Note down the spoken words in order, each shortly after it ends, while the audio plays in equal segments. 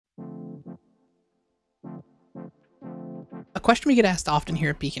A question we get asked often here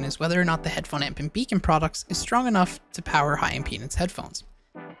at BEACN is whether or not the headphone amp in BEACN products is strong enough to power high impedance headphones.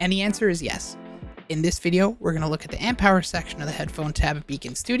 And the answer is yes. In this video, we're going to look at the amp power section of the headphone tab at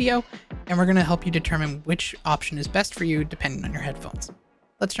BEACN Studio, and we're going to help you determine which option is best for you depending on your headphones.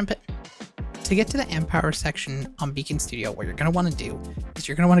 Let's jump in. To get to the amp power section on BEACN Studio, what you're going to want to do is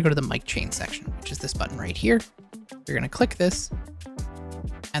you're going to want to go to the mic chain section, which is this button right here. You're going to click this,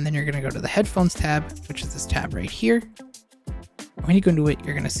 and then you're going to go to the headphones tab, which is this tab right here. When you go into it,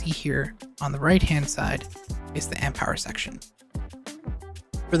 you're going to see here on the right hand side is the amp power section.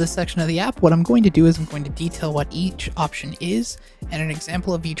 For this section of the app, what I'm going to do is I'm going to detail what each option is and an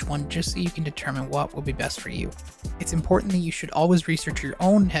example of each one just so you can determine what will be best for you. It's important that you should always research your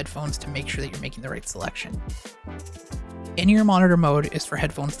own headphones to make sure that you're making the right selection. In-ear monitor mode is for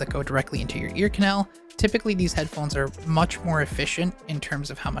headphones that go directly into your ear canal. Typically, these headphones are much more efficient in terms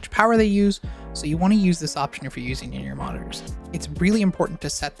of how much power they use, so you want to use this option if you're using in-ear monitors. It's really important to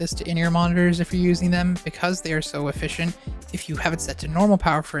set this to in-ear monitors if you're using them because they are so efficient. If you have it set to normal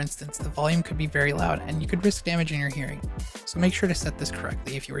power, for instance, the volume could be very loud and you could risk damaging your hearing. So make sure to set this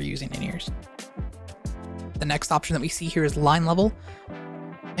correctly if you are using in-ears. The next option that we see here is line level.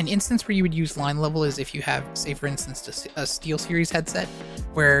 An instance where you would use line level is if you have, say for instance, a SteelSeries headset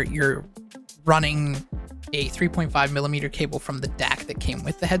where you're running a 3.5mm cable from the DAC that came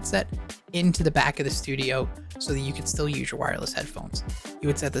with the headset into the back of the studio so that you could still use your wireless headphones. You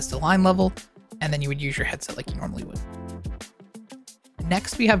would set this to line level, and then you would use your headset like you normally would.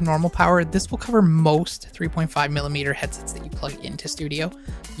 Next, we have normal power. This will cover most 3.5mm headsets that you plug into studio.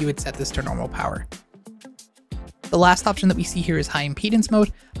 You would set this to normal power. The last option that we see here is high impedance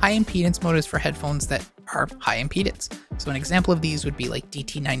mode. High impedance mode is for headphones that are high impedance. So an example of these would be like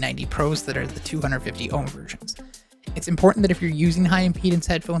DT990 Pros that are the 250 ohm versions. It's important that if you're using high impedance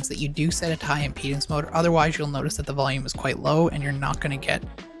headphones that you do set it to high impedance mode, otherwise you'll notice that the volume is quite low and you're not going to get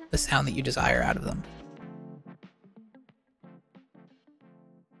the sound that you desire out of them.